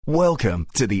Welcome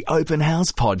to the Open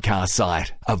House podcast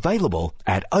site, available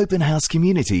at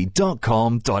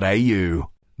openhousecommunity.com.au.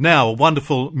 Now, a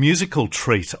wonderful musical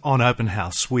treat on Open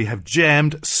House. We have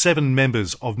jammed 7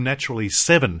 members of Naturally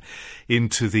 7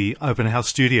 into the Open House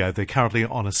studio. They're currently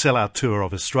on a sellout tour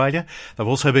of Australia. They've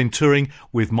also been touring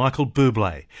with Michael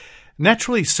Bublé.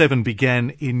 Naturally 7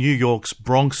 began in New York's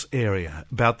Bronx area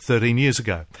about 13 years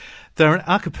ago. They're an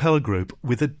a cappella group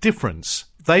with a difference.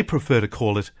 They prefer to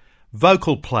call it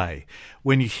vocal play.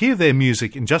 When you hear their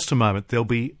music in just a moment, there'll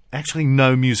be actually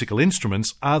no musical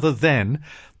instruments other than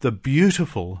the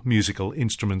beautiful musical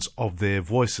instruments of their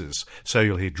voices. So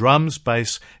you'll hear drums,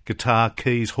 bass, guitar,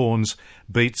 keys, horns,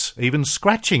 beats, even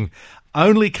scratching,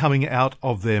 only coming out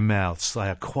of their mouths. They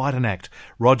are quite an act.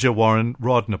 Roger Warren,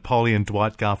 Rod Napoleon,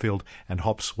 Dwight Garfield and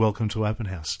Hops, welcome to Open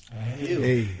House.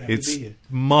 Hey, it's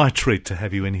my treat to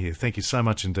have you in here. Thank you so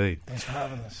much indeed. Thanks for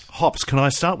having us. Hops, can I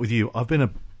start with you?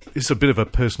 It's a bit of a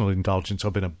personal indulgence.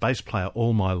 I've been a bass player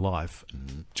all my life.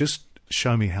 Just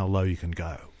show me how low you can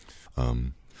go.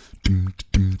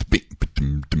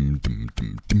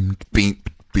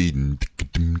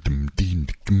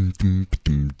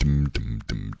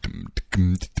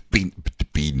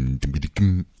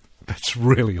 That's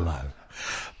really low.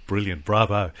 Brilliant,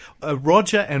 bravo.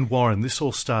 Roger and Warren, this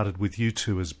all started with you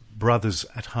two as brothers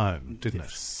at home, didn't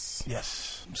it? Yes.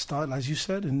 Started, as you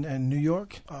said, in New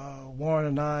York. Warren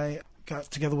and I got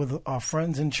together with our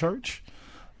friends in church.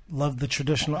 Loved the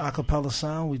traditional a cappella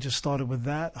sound. We just started with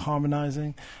that,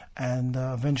 harmonizing, and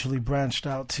eventually branched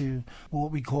out to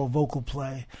what we call vocal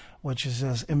play, which is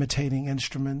just imitating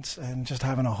instruments and just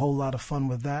having a whole lot of fun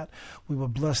with that. We were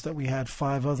blessed that we had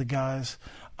 5 other guys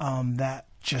that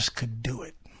just could do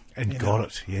it. And got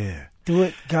it, yeah. Do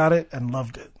it, got it, and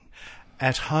loved it.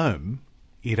 At home,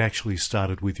 it actually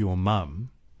started with your mum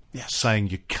saying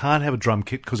you can't have a drum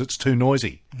kit because it's too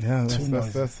noisy. Yeah,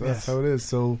 that's how it is.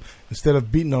 So instead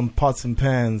of beating on pots and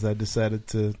pans, I decided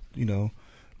to,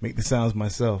 make the sounds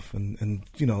myself and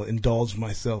indulge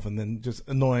myself and then just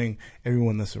annoying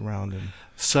everyone that's around. And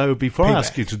so before I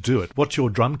ask you to do it, what's your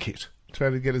drum kit? Try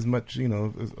to get as much,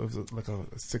 like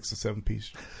a 6 or 7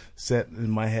 piece set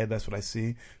in my head. That's what I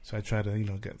see. So I try to,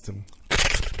 get some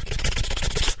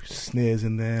snares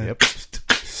in there. Yep.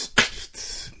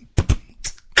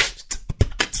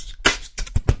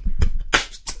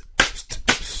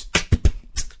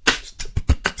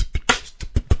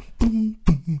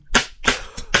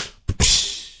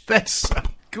 That's so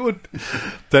good.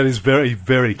 That is very,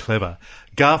 very clever.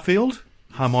 Garfield,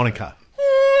 harmonica.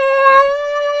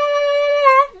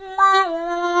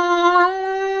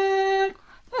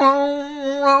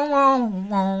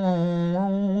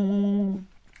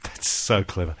 That's so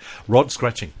clever. Rod,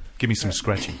 scratching. Give me some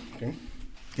scratching. Okay.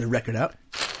 Get a record out.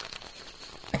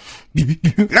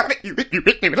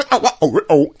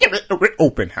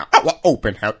 Open house.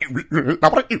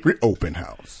 Open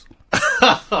house.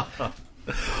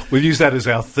 We'll use that as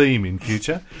our theme in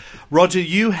future. Roger,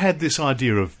 you had this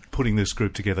idea of putting this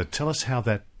group together. Tell us how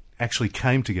that actually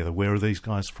came together. Where are these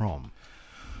guys from?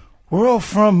 We're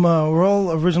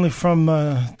all originally from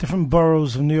different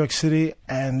boroughs of New York City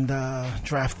and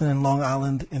drafted in Long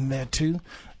Island in there too.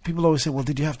 People always say, well,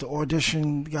 did you have to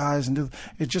audition guys? And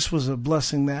it just was a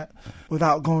blessing that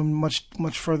without going much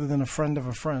further than a friend of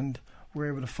a friend, we're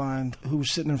able to find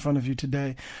who's sitting in front of you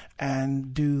today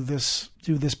and do this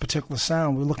particular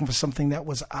sound. We're looking for something that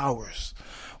was ours.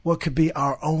 What could be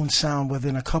our own sound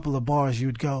within a couple of bars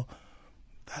you'd go,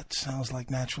 that sounds like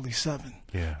Naturally 7.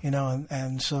 Yeah.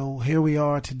 And so here we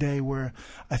are today where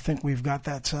I think we've got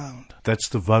that sound. That's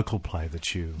the vocal play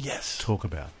that you talk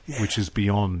about, which is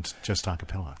beyond just a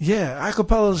cappella. Yeah, a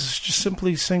cappella is just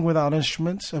simply sing without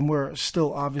instruments, and we're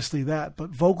still obviously that, but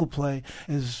vocal play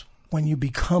is when you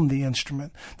become the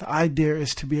instrument. The idea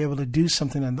is to be able to do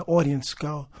something and the audience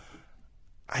go,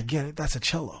 I get it, that's a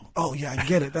cello. Oh yeah, I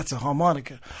get it, that's a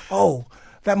harmonica. Oh,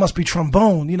 that must be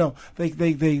trombone. They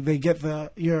get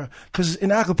because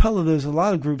in a cappella there's a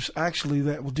lot of groups actually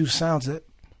that will do sounds that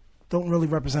don't really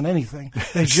represent anything.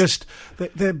 They just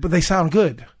but they sound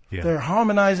good. Yeah. They're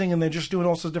harmonizing and they're just doing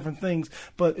all sorts of different things,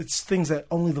 but it's things that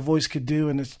only the voice could do,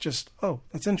 and it's just,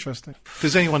 that's interesting.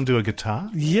 Does anyone do a guitar?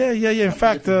 Yeah. In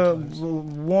fact,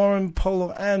 Warren,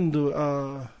 Polo, and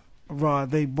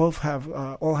Rod, they both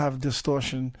all have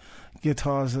distortion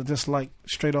guitars that just like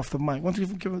straight off the mic. Why don't you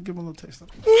give them a little taste of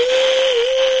it?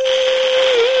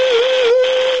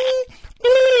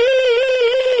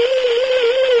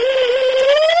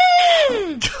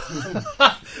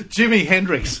 Jimi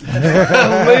Hendrix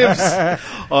lives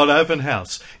on Open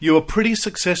House. You were pretty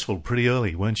successful pretty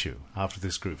early, weren't you, after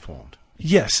this group formed?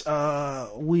 Yes,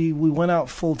 we went out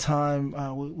full time.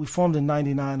 We formed in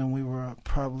 '99, and we were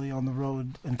probably on the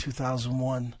road in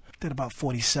 2001. Did about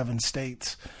 47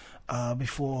 states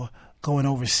before going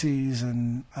overseas,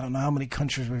 and I don't know how many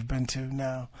countries we've been to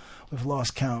now. We've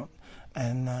lost count,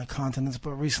 and continents.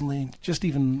 But recently, just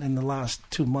even in the last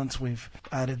 2 months, we've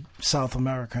added South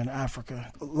America and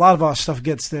Africa. A lot of our stuff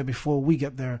gets there before we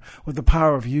get there with the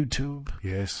power of YouTube.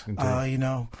 Yes, indeed.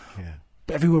 Yeah.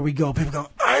 Everywhere we go, people go,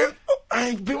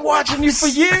 I've been watching you for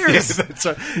years.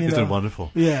 Isn't it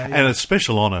wonderful? Yeah. And a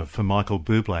special honour for Michael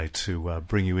Bublé to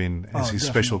bring you in as his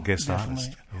special guest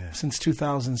artist. Yeah. Since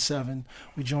 2007.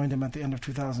 We joined him at the end of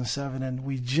 2007, and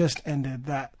we just ended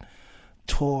that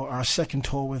tour, our second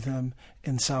tour with him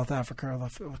in South Africa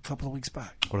a couple of weeks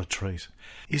back. What a treat.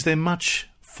 Is there much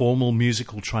formal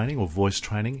musical training or voice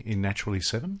training in Naturally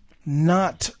Seven?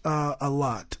 Not a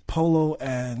lot. Polo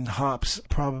and Hops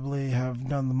probably have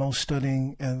done the most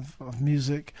studying of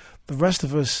music. The rest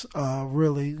of us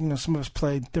really, some of us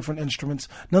play different instruments.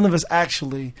 None of us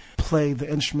actually play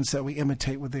the instruments that we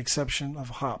imitate, with the exception of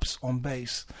Hops on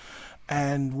bass.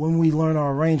 And when we learn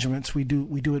our arrangements, we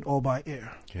do it all by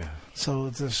ear. Yeah. So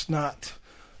there's not,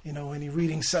 any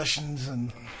reading sessions,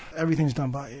 and everything's done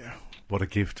by ear. What a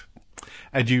gift.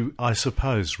 And you, I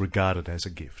suppose, regard it as a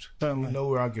gift. Certainly. We know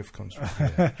where our gift comes from.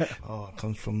 Yeah. It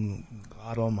comes from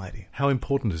God Almighty. How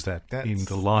important is that in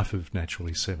the life of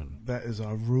Naturally Seven? That is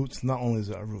our roots. Not only is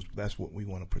it our roots, but that's what we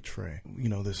want to portray.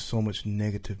 There's so much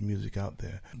negative music out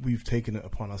there. We've taken it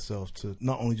upon ourselves to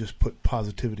not only just put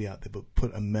positivity out there, but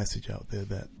put a message out there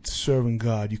that serving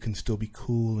God, you can still be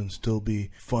cool and still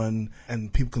be fun,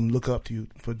 and people can look up to you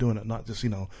for doing it. Not just,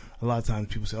 a lot of times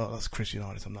people say, that's a Christian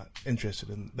artist, I'm not interested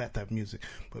in that type of music.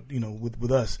 But,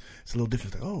 with us, it's a little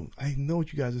different. It's like, I know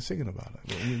what you guys are singing about.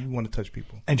 We want to touch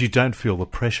people. And you don't feel the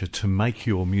pressure to make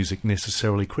your music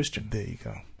necessarily Christian. There you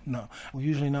go. No, we're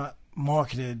usually not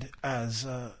marketed as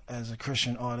a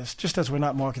Christian artist, just as we're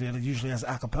not marketed usually as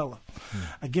a cappella.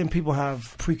 Again, people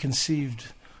have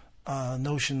preconceived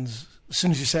notions as soon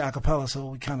as you say a cappella, so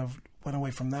we kind of went away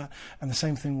from that. And the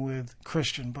same thing with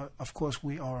Christian, but of course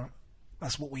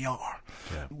that's what we are.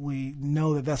 Yeah. We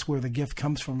know that that's where the gift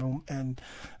comes from, and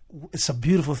it's a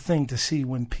beautiful thing to see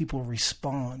when people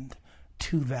respond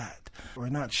to that. We're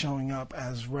not showing up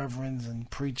as reverends and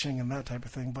preaching and that type of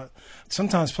thing, but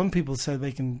sometimes some people say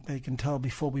they can tell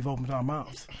before we've opened our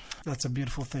mouths. That's a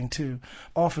beautiful thing too.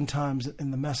 Oftentimes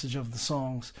in the message of the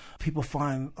songs, people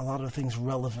find a lot of things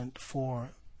relevant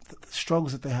for the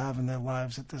struggles that they have in their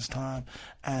lives at this time,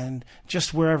 and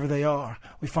just wherever they are.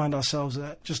 We find ourselves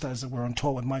at, just as we're on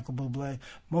tour with Michael Bublé,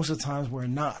 most of the times we're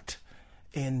not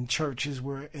in churches,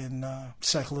 we're in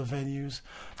secular venues.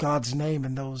 God's name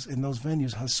in those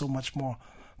venues has so much more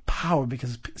power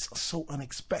because it's so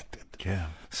unexpected. Yeah.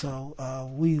 So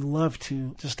we love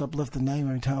to just uplift the name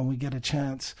every time we get a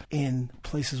chance in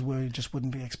places where it just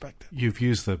wouldn't be expected. You've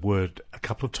used the word a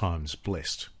couple of times,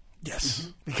 blessed. Yes,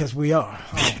 because we are,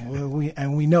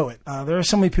 we know it. There are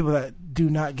so many people that do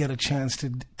not get a chance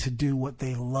to do what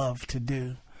they love to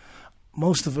do.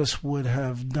 Most of us would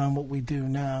have done what we do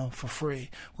now for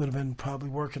free. Would have been probably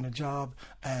working a job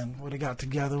and would have got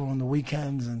together on the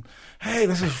weekends and, hey,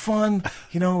 this is fun.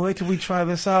 Wait till we try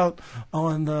this out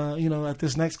on at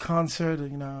this next concert,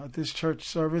 at this church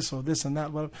service or this and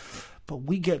that. But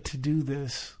we get to do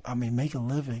this. Make a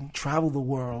living, travel the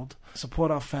world, support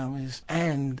our families,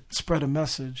 and spread a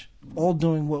message, all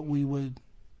doing what we would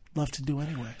love to do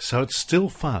anyway. So it's still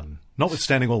fun,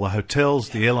 notwithstanding all the hotels,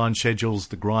 the airline schedules,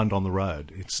 the grind on the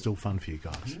road. It's still fun for you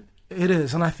guys. It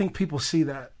is, and I think people see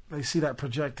that. They see that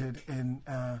projected in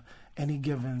any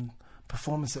given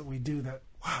performance that we do, that,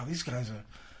 wow, these guys are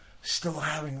still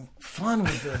having fun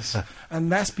with this.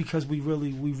 And that's because we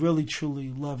really truly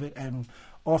love it, and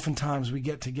oftentimes we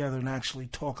get together and actually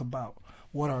talk about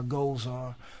what our goals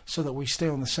are so that we stay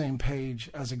on the same page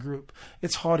as a group.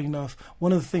 It's hard enough.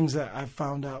 One of the things that I've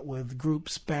found out with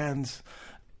groups, bands,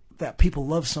 that people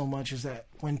love so much is that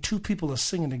when two people are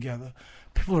singing together,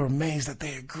 people are amazed that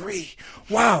they agree.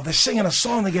 Wow, they're singing a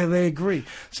song together, they agree.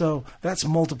 So that's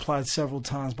multiplied several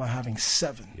times by having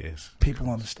 7 people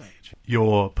on the stage.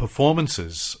 Your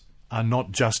performances are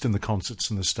not just in the concerts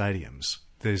and the stadiums.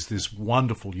 There's this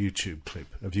wonderful YouTube clip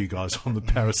of you guys on the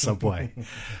Paris subway,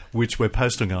 which we're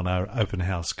posting on our Open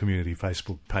House community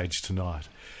Facebook page tonight.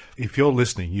 If you're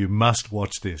listening, you must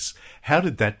watch this. How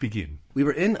did that begin? We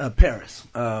were in Paris.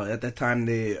 At that time,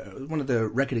 one of the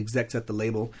record execs at the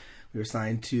label, we were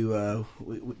signed to,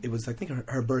 it was, I think,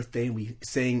 her birthday, and we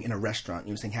sang in a restaurant.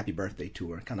 We sang happy birthday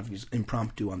to her, kind of just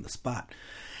impromptu on the spot.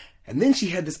 And then she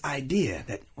had this idea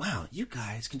that, wow, you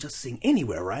guys can just sing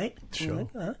anywhere, right? Sure.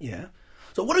 Like, yeah.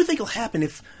 So what do you think will happen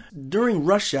if during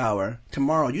rush hour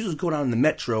tomorrow you just go down in the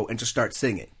metro and just start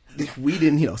singing? We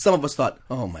didn't, some of us thought,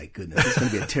 oh my goodness, this is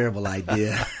going to be a terrible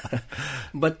idea.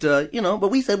 But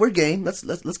we said we're game.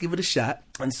 Let's give it a shot.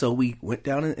 And so we went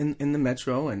down in the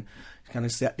metro and kind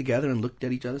of sat together and looked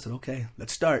at each other and said, okay,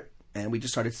 let's start. And we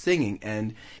just started singing,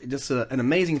 and just an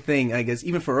amazing thing, I guess,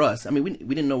 even for us. I mean, we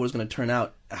didn't know what was going to turn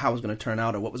out, how it was going to turn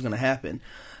out, or what was going to happen.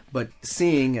 But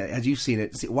seeing, as you've seen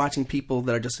it, watching people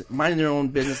that are just minding their own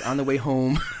business on the way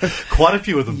home. Quite a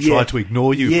few of them tried to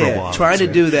ignore you for a while. Trying to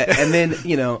do that. And then,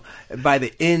 by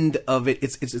the end of it,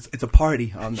 it's a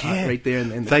party right there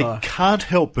in the car. They can't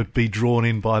help but be drawn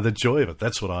in by the joy of it.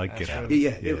 That's what I get out of it.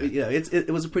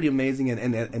 It was pretty amazing.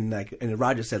 And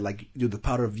Roger said, the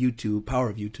power of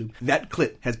YouTube. That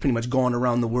clip has pretty much gone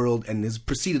around the world and has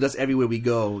preceded us everywhere we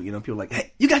go. People are like,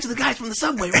 hey, you guys are the guys from the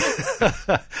subway,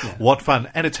 right? What fun.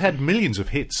 And it's had millions of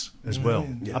hits as well,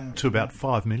 up to about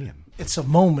 5 million. It's a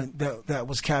moment that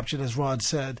was captured, as Rod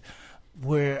said,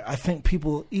 where I think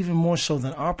people, even more so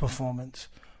than our performance,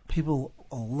 people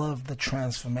love the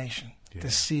transformation.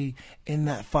 To see in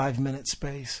that 5-minute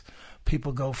space,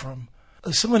 people go from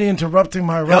somebody interrupting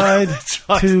my ride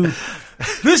to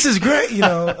this is great,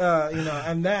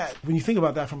 and that, when you think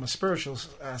about that from a spiritual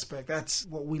aspect, that's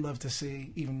what we love to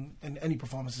see, even in any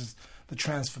performances, the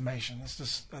transformation. It's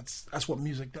just, that's what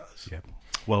music does. Yeah.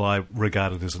 Well, I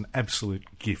regard it as an absolute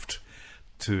gift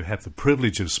to have the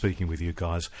privilege of speaking with you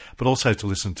guys, but also to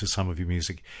listen to some of your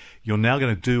music. You're now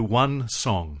going to do one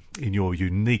song in your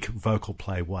unique vocal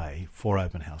play way for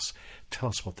Open House. Tell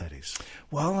us what that is.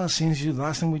 Well, since the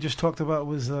last thing we just talked about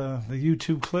was the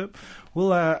YouTube clip,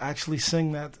 we'll actually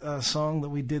sing that song that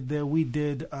we did there. We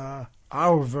did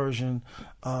our version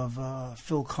of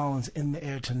Phil Collins' In the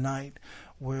Air Tonight,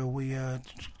 where we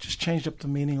just changed up the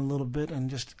meaning a little bit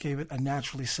and just gave it a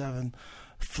Naturally 7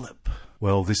 flip.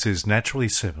 Well, this is Naturally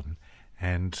 7,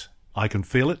 and I Can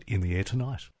Feel It in the Air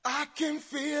Tonight. I can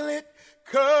feel it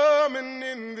coming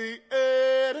in the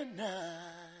air tonight.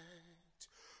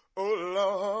 Oh,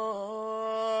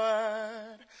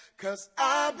 Lord, 'cause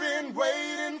I've been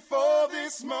waiting for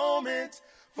this moment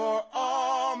for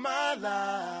all my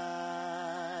life.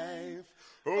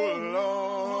 Oh,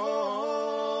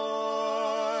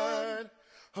 Lord,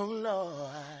 oh,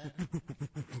 Lord.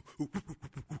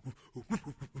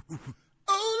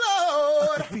 Oh,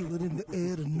 Lord. I can feel it in the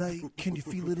air tonight. Can you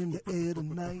feel it in the air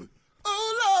tonight?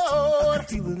 Oh, Lord. I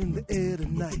can feel it in the air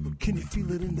tonight. Can you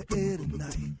feel it in the air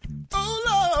tonight? Oh,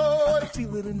 Lord. I can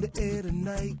feel it in the air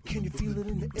tonight. Can you feel it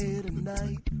in the air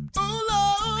tonight? Oh,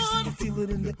 Lord. I can feel it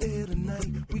in the air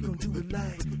tonight. We gon' do it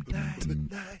like.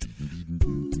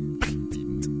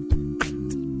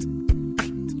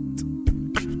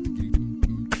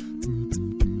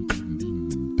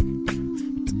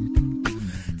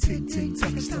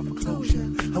 Tick-tick-tock, it's time for closure.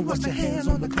 I watch your hands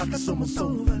on the clock, it's almost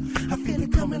over. I feel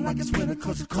it coming like it's winter,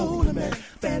 'cause it's colder, man.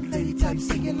 Fat lady type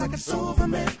singing like it's over,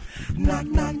 man. Knock,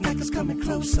 knock, knock, it's coming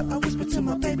closer. I whisper to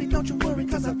my baby, don't you worry,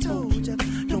 'cause I told ya.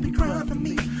 Don't be crying for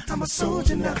me, I'm a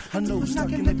soldier now. I know who's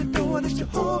knocking at the door, and it's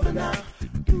Jehovah now.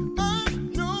 I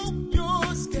know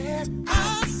you're scared.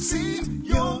 I see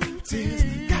your tears.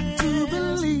 Got to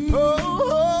believe.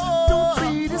 Don't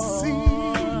be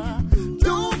deceived.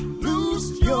 Don't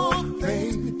lose your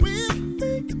faith. With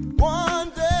me one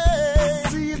day. I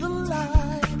see the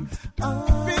light. I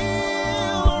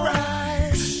feel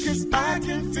right. 'Cause I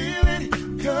can feel it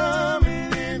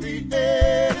coming in the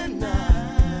air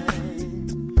tonight.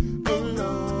 Oh,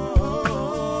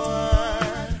 Lord.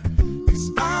 'Cause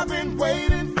I've been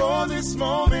waiting for this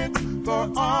moment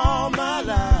for all my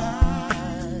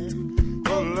life.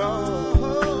 Oh,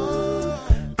 Lord.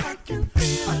 I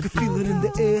can feel it in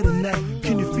the air tonight.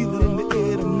 Can you feel it in the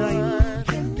air tonight?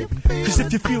 Can you feel 'Cause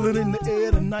if you feel it in the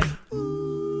air tonight,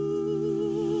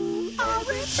 I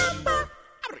remember.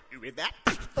 That.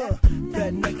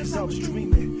 that night 'cause I was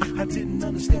dreaming. I didn't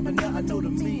understand, but now I know the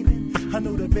meaning. I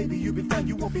know that, baby, you'll be fine,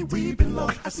 you won't be weeping,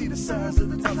 love. I see the signs of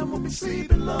the times I won't be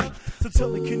sleeping, love. So tell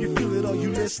me, can you feel it? Are you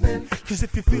listening? 'Cause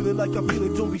if you feel it like I feel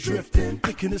it, don't be drifting.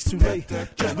 Thinking it's too late,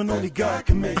 judgment only God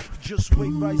can make. Just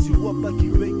wait, rise you up like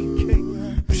you bake a cake.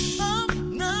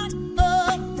 I'm not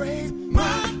afraid,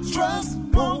 my trust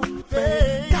won't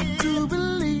fade. Got to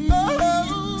believe,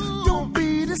 don't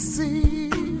be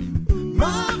deceived.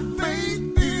 My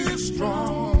faith is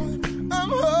strong,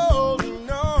 I'm holding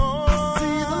on. I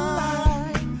see the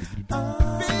light, I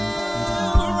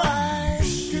feel right.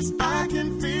 'Cause I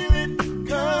can feel it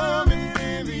coming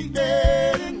in the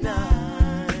air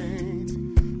tonight.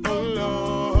 Oh,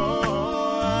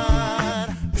 Lord.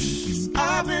 'Cause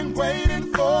I've been waiting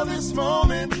for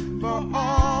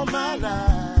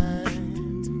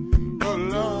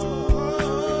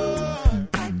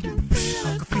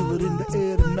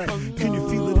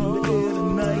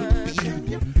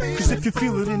if you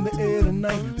feel it in the air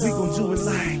tonight, we gon' do it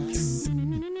like.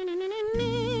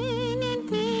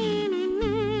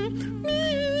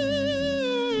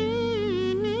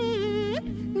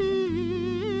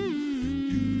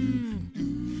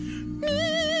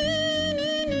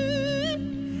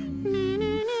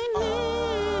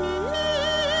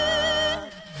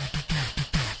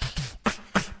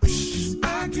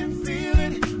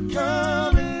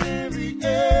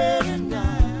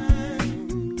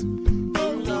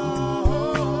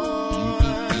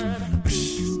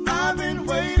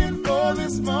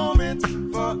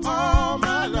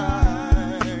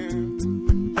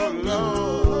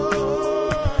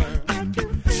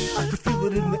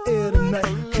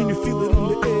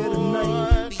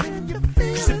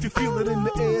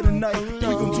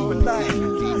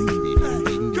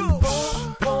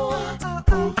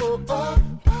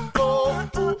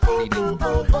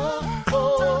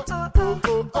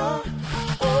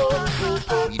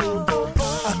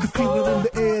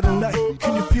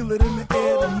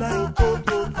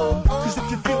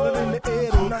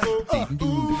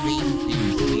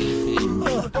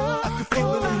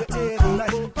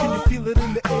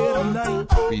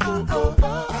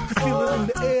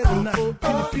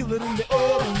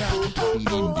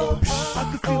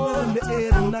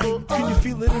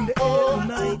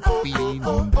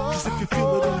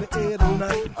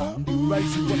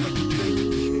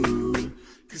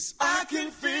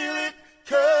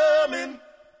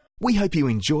 We hope you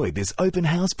enjoyed this Open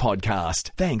House podcast,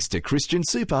 thanks to Christian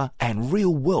Super and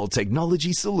Real World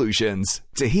Technology Solutions.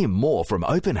 To hear more from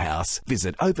Open House,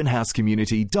 visit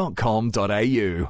openhousecommunity.com.au.